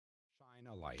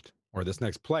Shine a Light, or this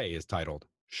next play is titled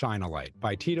Shine a Light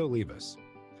by Tito Livas,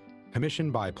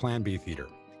 commissioned by Plan B Theater.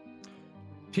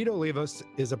 Tito Livas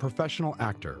is a professional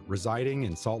actor residing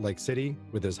in Salt Lake City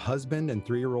with his husband and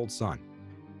 3-year-old son.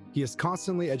 He is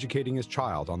constantly educating his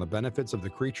child on the benefits of the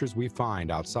creatures we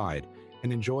find outside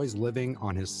and enjoys living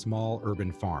on his small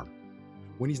urban farm.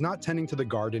 When he's not tending to the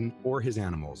garden or his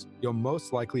animals, you'll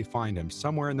most likely find him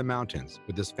somewhere in the mountains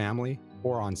with his family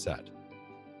or on set.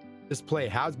 This play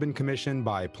has been commissioned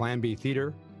by Plan B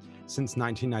Theater. Since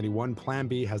 1991, Plan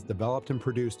B has developed and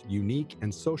produced unique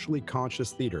and socially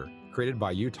conscious theater created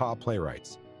by Utah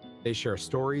playwrights. They share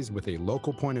stories with a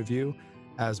local point of view,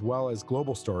 as well as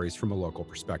global stories from a local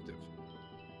perspective.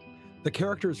 The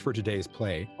characters for today's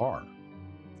play are...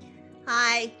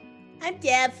 Hi, I'm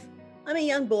Dev. I'm a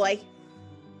young boy.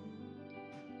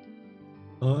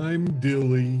 I'm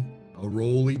Dilly, a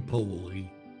roly-poly.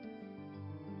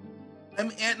 I'm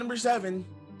Ant number 7.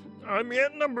 I'm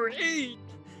Ant number 8.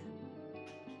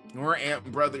 We're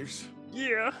Ant brothers.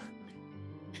 Yeah.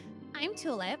 I'm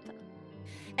Tulip.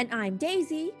 And I'm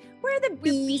Daisy. We're the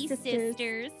Bee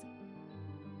Sisters.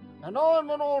 And I'm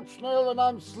an old snail and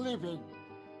I'm sleeping.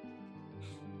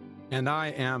 And I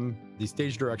am the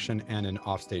stage direction and an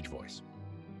offstage voice.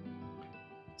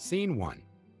 Scene 1.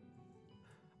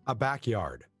 A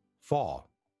backyard. Fall.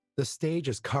 The stage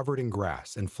is covered in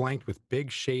grass and flanked with big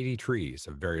shady trees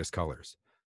of various colors.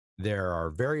 There are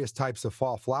various types of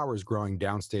fall flowers growing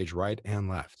downstage right and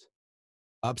left.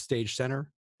 Upstage center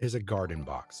is a garden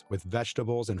box with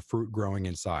vegetables and fruit growing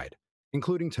inside,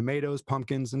 including tomatoes,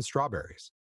 pumpkins, and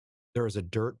strawberries. There is a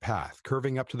dirt path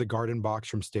curving up to the garden box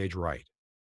from stage right.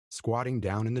 Squatting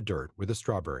down in the dirt with a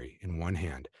strawberry in one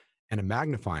hand and a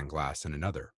magnifying glass in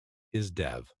another is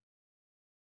Dev.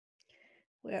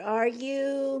 Where are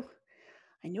you?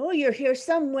 I know you're here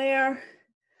somewhere.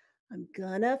 I'm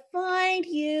gonna find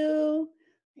you,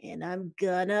 and I'm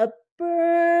gonna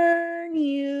burn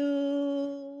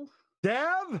you.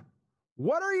 Dev?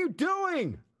 What are you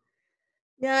doing?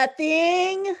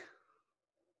 Nothing.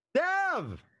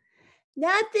 Dev!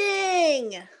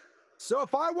 Nothing. So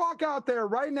if I walk out there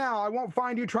right now, I won't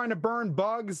find you trying to burn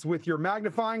bugs with your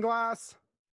magnifying glass?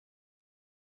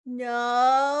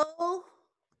 No.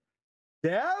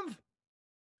 Dev?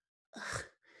 Ugh,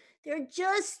 they're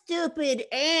just stupid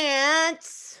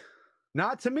ants.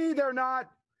 Not to me, they're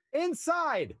not.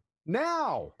 Inside,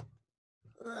 now.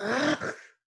 Ugh.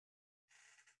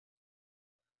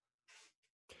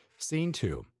 Scene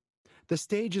 2. The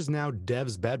stage is now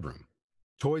Dev's bedroom.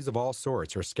 Toys of all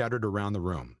sorts are scattered around the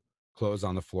room. Clothes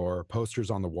on the floor, posters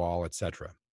on the wall,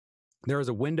 etc. There is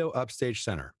a window upstage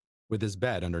center with his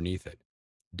bed underneath it.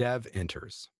 Dev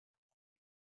enters.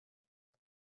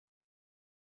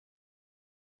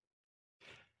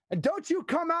 And don't you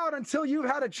come out until you've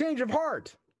had a change of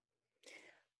heart.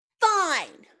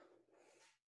 Fine.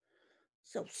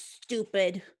 So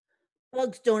stupid.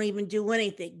 Bugs don't even do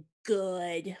anything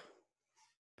good.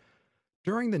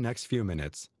 During the next few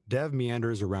minutes, Dev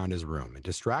meanders around his room and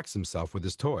distracts himself with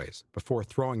his toys before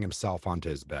throwing himself onto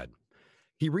his bed.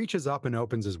 He reaches up and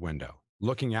opens his window,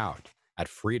 looking out at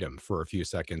freedom for a few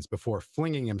seconds before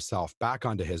flinging himself back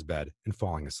onto his bed and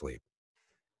falling asleep.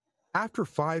 After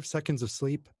 5 seconds of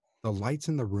sleep, the lights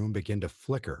in the room begin to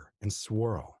flicker and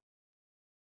swirl.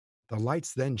 The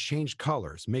lights then change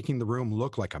colors, making the room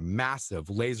look like a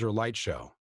massive laser light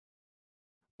show.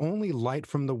 Only light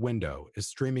from the window is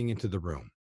streaming into the room.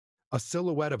 A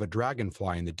silhouette of a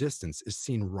dragonfly in the distance is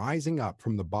seen rising up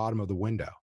from the bottom of the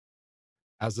window.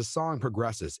 As the song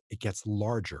progresses, it gets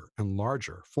larger and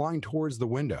larger, flying towards the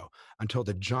window until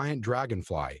the giant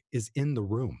dragonfly is in the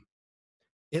room.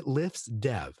 It lifts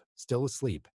Dev, still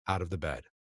asleep, out of the bed.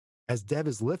 As Dev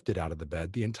is lifted out of the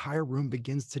bed, the entire room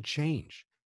begins to change.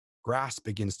 Grass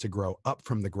begins to grow up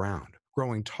from the ground,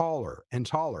 growing taller and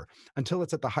taller until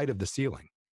it's at the height of the ceiling.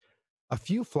 A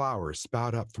few flowers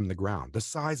spout up from the ground, the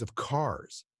size of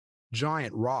cars.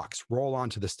 Giant rocks roll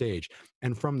onto the stage,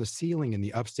 and from the ceiling in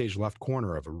the upstage left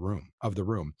corner of the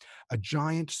room, a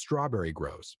giant strawberry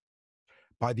grows.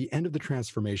 By the end of the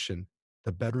transformation,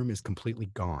 the bedroom is completely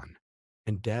gone,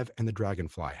 and Dev and the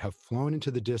dragonfly have flown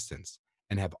into the distance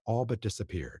and have all but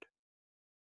disappeared.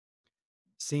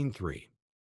 Scene 3.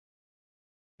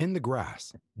 In the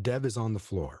grass, Dev is on the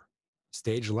floor.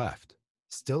 Stage left,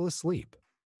 still asleep.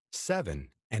 7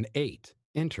 and 8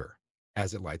 enter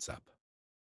as it lights up.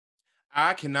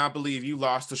 I cannot believe you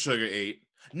lost to Sugar 8.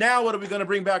 Now what are we going to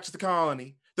bring back to the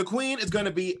colony? The queen is going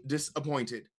to be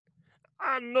disappointed.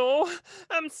 I know.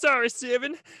 I'm sorry,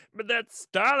 7, but that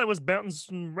starling was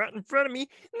bouncing right in front of me,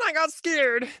 and I got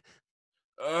scared.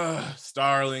 Ugh,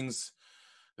 starlings.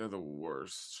 They're the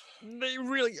worst. They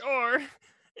really are.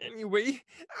 Anyway,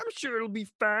 I'm sure it'll be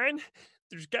fine.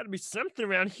 There's got to be something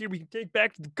around here we can take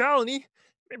back to the colony.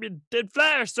 Maybe a dead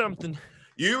fly or something.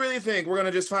 You really think we're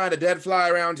gonna just find a dead fly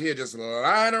around here just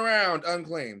lying around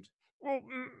unclaimed? Well,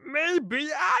 maybe.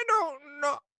 I don't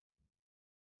know.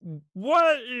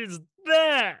 What is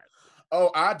that? Oh,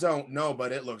 I don't know,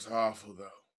 but it looks awful, though.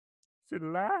 Is it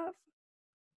alive?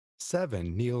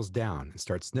 7 kneels down and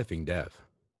starts sniffing Dev.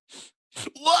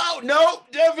 Whoa, no,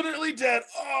 definitely dead.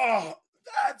 Oh,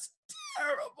 that's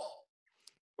terrible.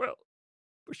 Well,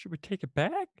 should we take it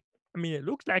back? I mean, it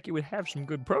looks like it would have some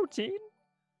good protein.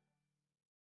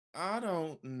 I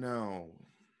don't know.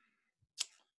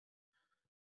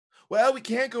 Well, we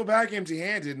can't go back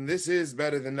empty-handed, and this is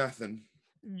better than nothing.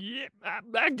 Yeah,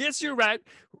 I guess you're right.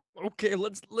 Okay,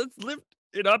 let's lift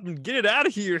it up and get it out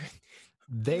of here.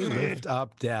 They lift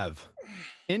up Dev.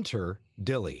 Enter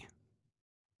Dilly.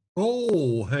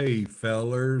 Oh, hey,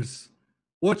 fellers.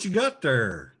 What you got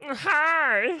there?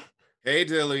 Hi. Hey,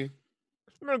 Dilly.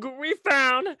 Look what we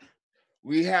found.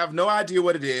 We have no idea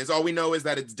what it is. All we know is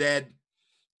that it's dead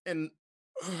and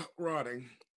rotting.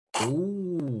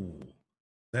 Ooh,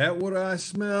 that what I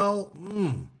smell?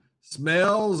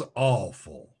 Smells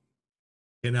awful.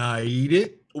 Can I eat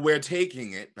it? We're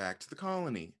taking it back to the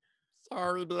colony.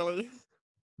 Sorry, Billy.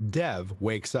 Dev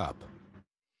wakes up.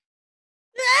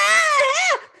 Ah!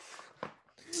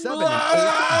 7 and 8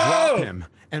 drop him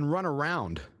and run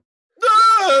around.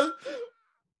 Ah!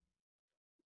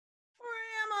 Where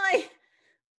am I?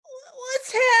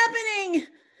 What's happening?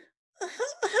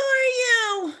 Who are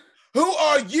you? Who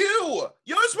are you?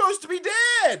 You're supposed to be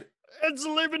dead. It's a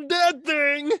living dead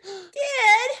thing.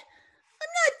 Dead? I'm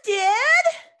not dead.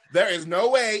 There is no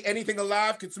way anything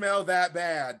alive could smell that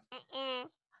bad.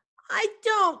 I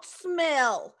don't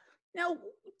smell. Now,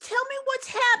 tell me what's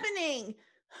happening.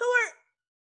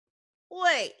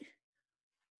 Wait.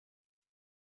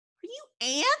 Are you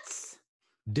ants?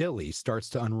 Dilly starts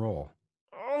to unroll.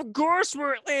 Of course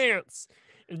we're ants.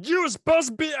 And you were supposed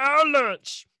to be our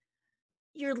lunch.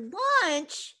 Your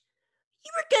lunch?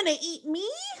 You were gonna eat me?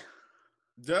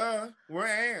 Duh, we're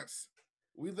ants.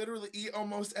 We literally eat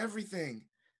almost everything.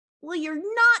 Well, you're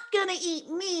not gonna eat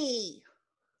me.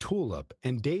 Tulip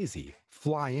and Daisy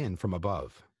fly in from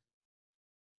above.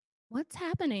 What's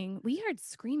happening? We heard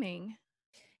screaming.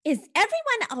 Is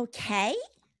everyone okay?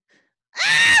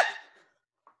 Ah!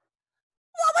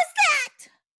 What was that?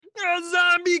 A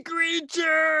zombie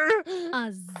creature.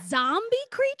 A zombie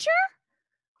creature?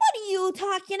 What are you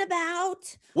talking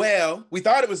about? Well, we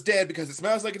thought it was dead because it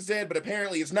smells like it's dead, but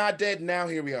apparently it's not dead, and now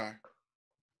here we are.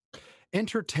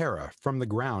 Enter Tara from the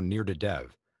ground near to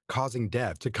Dev, causing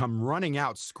Dev to come running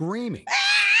out screaming.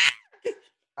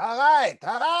 All right.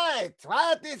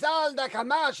 What is all the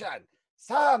commotion?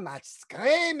 So much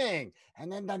screaming,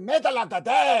 and in the middle of the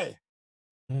day.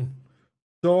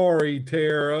 Sorry,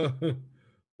 Tara.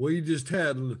 We just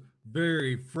had a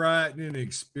very frightening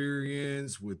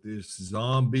experience with this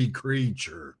zombie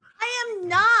creature. I am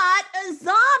not a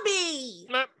zombie.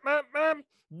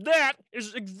 That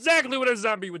is exactly what a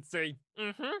zombie would say.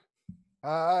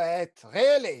 That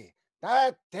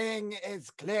thing is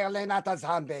clearly not a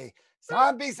zombie.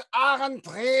 Zombies aren't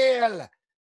real.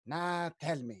 Now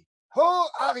tell me, who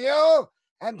are you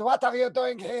and what are you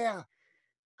doing here?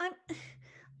 I'm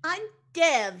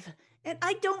Dev, and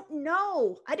I don't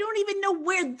know. I don't even know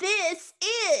where this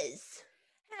is.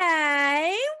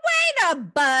 Hey, wait a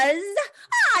buzz.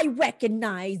 I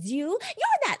recognize you.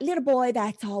 You're that little boy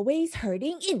that's always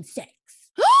hurting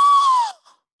insects.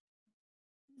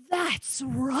 That's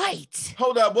right.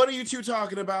 Hold up, what are you two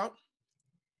talking about?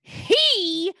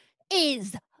 He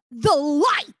is the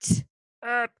light.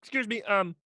 Excuse me,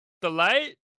 the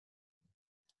light?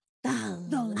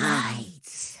 The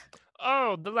light.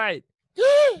 Oh, the light.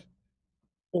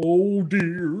 Oh,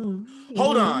 dear.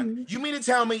 Hold on, you mean to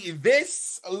tell me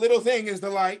this little thing is the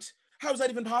light? How is that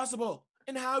even possible?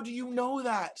 And how do you know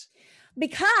that?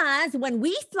 Because when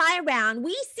we fly around,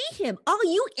 we see him. All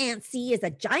you ants see is a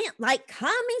giant light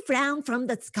coming down from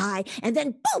the sky, and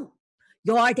then boom,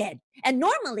 you're dead. And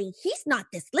normally he's not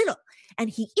this little, and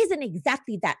he isn't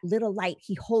exactly that little light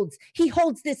he holds. He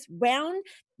holds this round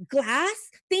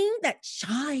glass thing that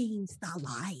shines the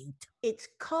light. It's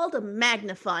called a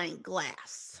magnifying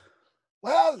glass.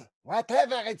 Well,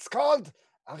 whatever it's called,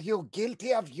 are you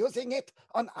guilty of using it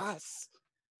on us?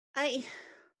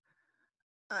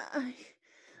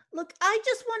 Look, I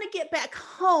just want to get back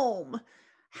home.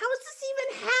 How is this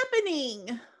even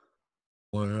happening?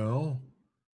 Well,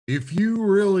 if you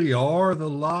really are the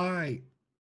light,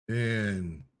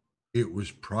 then it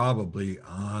was probably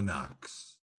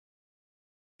Onyx.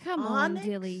 Come on,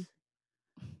 Dilly.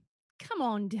 Come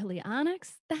on, Dilly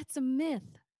Onyx. That's a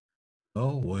myth.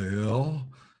 Oh, well,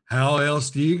 how else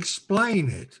do you explain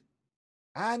it?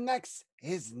 Onyx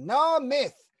is no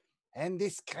myth, and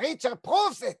this creature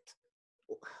proves it.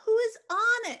 Who is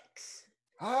Onyx?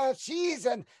 She's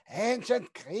an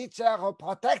ancient creature who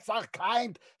protects our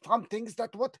kind from things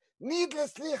that would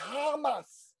needlessly harm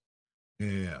us.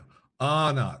 Yeah,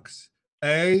 Onyx.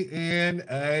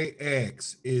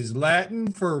 Anax is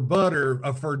Latin for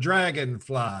for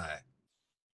dragonfly.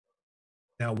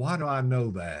 Now, why do I know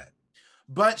that?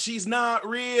 But she's not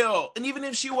real. And even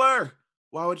if she were,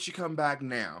 why would she come back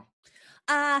now?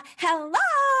 Hello.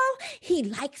 He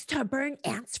likes to burn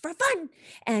ants for fun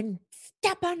and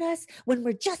step on us when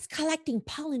we're just collecting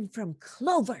pollen from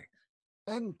clover.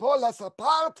 And pull us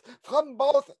apart from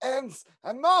both ends.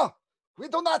 And no, we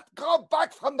do not go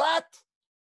back from that.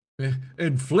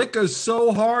 And flick us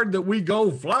so hard that we go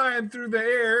flying through the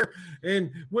air,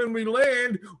 and when we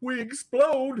land, we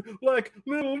explode like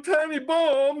little tiny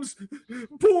bombs.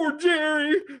 Poor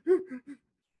Jerry.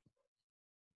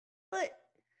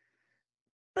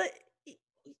 But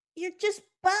you're just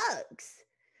bugs.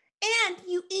 And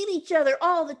you eat each other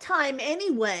all the time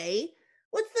anyway.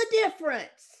 What's the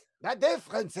difference? The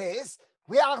difference is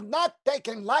we are not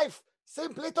taking life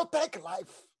simply to take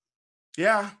life.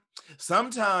 Yeah,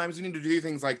 sometimes we need to do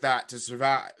things like that to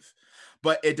survive.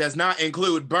 But it does not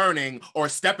include burning or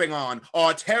stepping on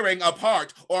or tearing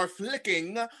apart or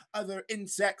flicking other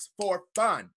insects for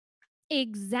fun.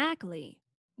 Exactly.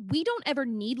 We don't ever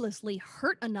needlessly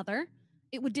hurt another.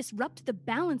 It would disrupt the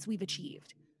balance we've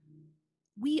achieved.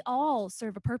 We all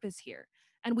serve a purpose here,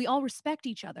 and we all respect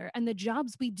each other and the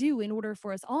jobs we do in order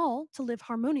for us all to live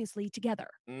harmoniously together.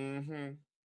 Mm-hmm.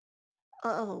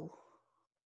 Oh,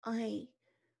 I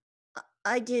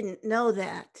didn't know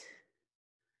that.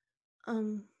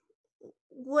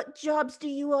 What jobs do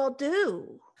you all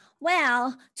do?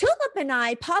 Well, Tulip and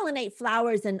I pollinate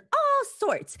flowers in all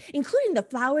sorts, including the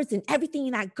flowers and everything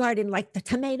in that garden, like the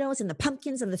tomatoes and the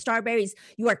pumpkins and the strawberries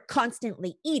you are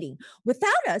constantly eating.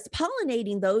 Without us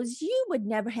pollinating those, you would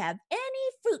never have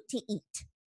any fruit to eat.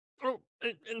 Oh,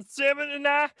 and Seven and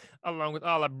I, along with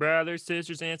all our brothers,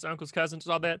 sisters, aunts, uncles, cousins,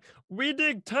 all that, we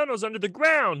dig tunnels under the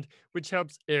ground, which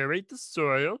helps aerate the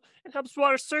soil and helps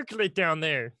water circulate down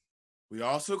there. We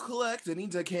also collect any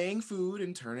decaying food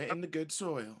and turn it into good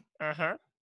soil. Uh-huh.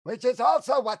 Which is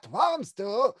also what worms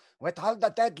do with all the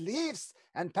dead leaves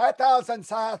and petals and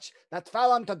such that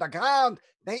fell onto the ground.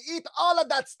 They eat all of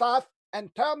that stuff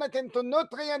and turn it into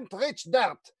nutrient-rich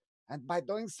dirt. And by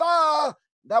doing so,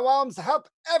 the worms help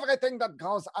everything that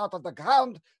grows out of the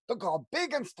ground to grow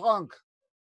big and strong.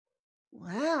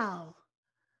 Wow.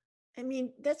 I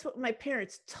mean, that's what my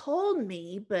parents told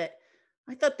me, but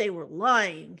I thought they were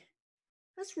lying.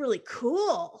 That's really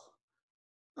cool.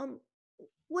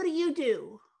 What do you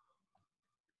do?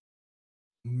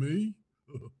 Me?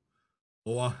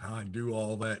 Oh, I do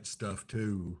all that stuff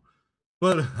too.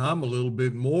 But I'm a little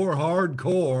bit more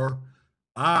hardcore.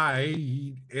 I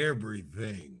eat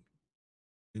everything,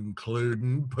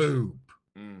 including poop.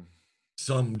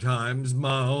 Sometimes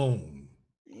my own.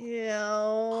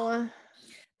 Yeah.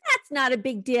 That's not a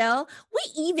big deal. We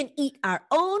even eat our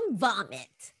own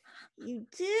vomit. You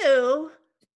do?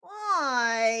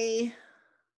 Why?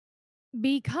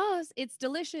 Because it's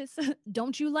delicious.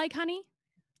 Don't you like honey?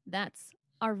 That's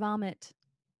our vomit.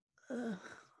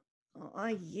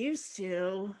 I used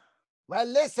to. Well,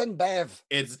 listen, Bev.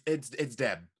 It's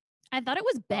Deb. I thought it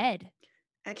was bed.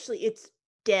 Actually, it's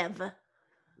Dev.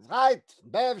 Right,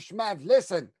 Bev Schmev,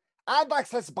 listen.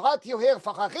 Adax has brought you here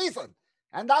for a reason,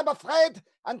 and I'm afraid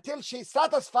until she's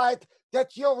satisfied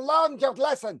that you've learned your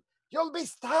lesson, you'll be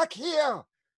stuck here.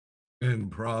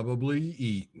 And probably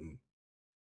eaten.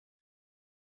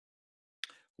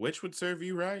 Which would serve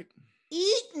you right?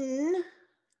 Eaten?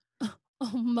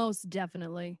 Oh, most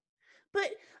definitely.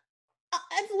 But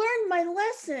I've learned my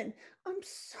lesson. I'm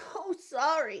so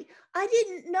sorry. I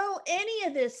didn't know any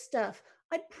of this stuff.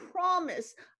 I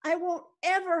promise I won't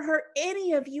ever hurt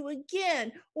any of you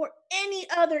again or any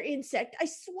other insect. I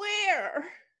swear.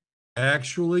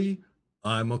 Actually,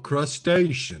 I'm a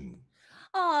crustacean.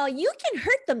 Oh, you can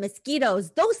hurt the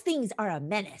mosquitoes. Those things are a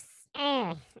menace.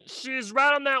 She's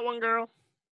right on that one, girl.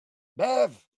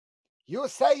 Bev, you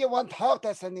say you won't hurt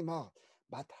us anymore,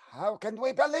 but how can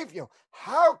we believe you?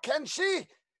 How can she?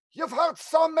 You've hurt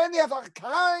so many of our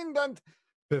kind and...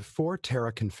 Before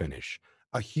Tara can finish,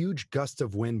 a huge gust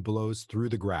of wind blows through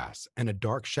the grass and a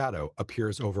dark shadow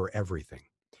appears over everything.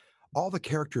 All the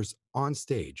characters on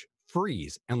stage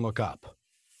freeze and look up.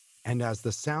 And as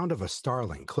the sound of a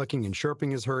starling clicking and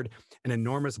chirping is heard, an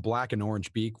enormous black and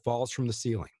orange beak falls from the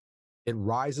ceiling. It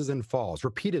rises and falls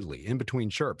repeatedly in between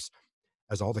chirps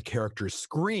as all the characters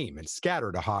scream and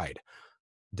scatter to hide.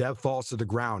 Dev falls to the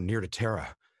ground near to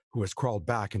Tara, who has crawled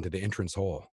back into the entrance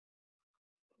hole.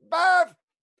 Bev!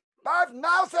 Bev,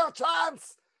 now's your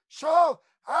chance! Show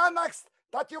Annex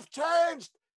that you've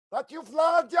changed, that you've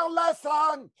learned your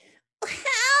lesson!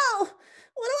 How?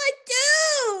 What do I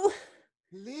do?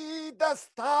 Lead the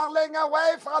starling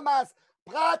away from us!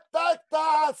 Protect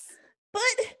us!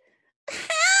 But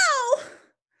how?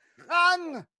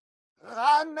 Run!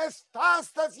 Run as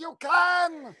fast as you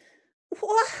can!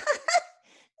 What?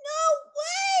 No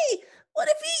way! What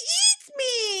if he eats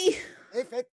me?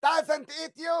 If it doesn't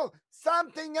eat you,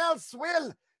 something else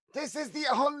will. This is the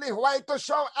only way to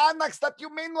show Annex that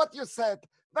you mean what you said.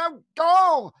 Now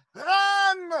go!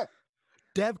 Run!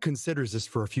 Dev considers this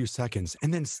for a few seconds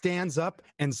and then stands up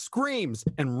and screams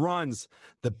and runs.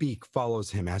 The beak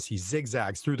follows him as he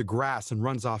zigzags through the grass and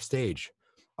runs off stage.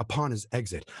 Upon his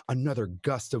exit, another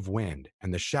gust of wind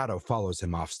and the shadow follows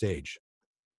him off stage.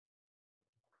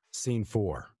 Scene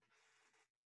 4.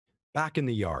 Back in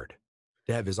the yard,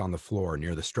 Dev is on the floor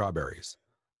near the strawberries,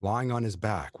 lying on his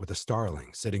back with a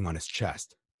starling sitting on his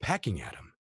chest, pecking at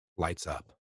him. Lights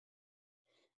up.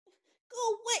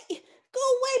 Go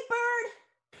away, bird.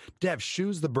 Dev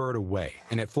shoos the bird away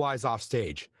and it flies off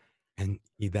stage. And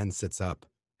he then sits up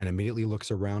and immediately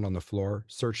looks around on the floor,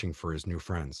 searching for his new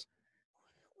friends.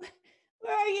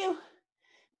 Where are you?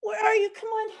 Where are you? Come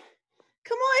on.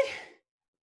 Come on.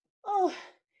 Oh,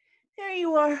 there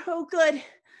you are. Oh, good.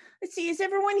 Let's see. Is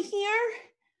everyone here?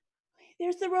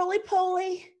 There's the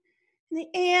roly-poly and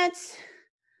the ants.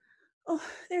 Oh,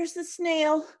 there's the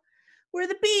snail. Where are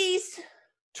the bees?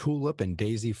 Tulip and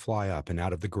Daisy fly up and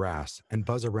out of the grass and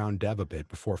buzz around Dev a bit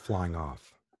before flying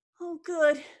off. Oh,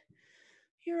 good.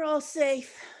 You're all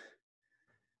safe.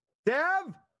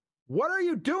 Dev, what are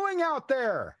you doing out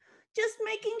there? Just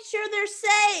making sure they're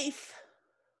safe.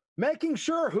 Making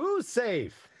sure who's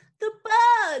safe? The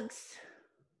bugs.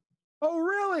 Oh,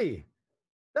 really?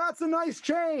 That's a nice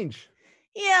change.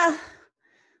 Yeah.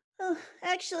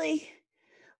 Actually,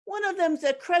 one of them's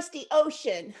a crusty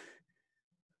ocean.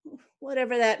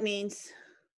 Whatever that means.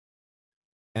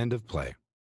 End of play.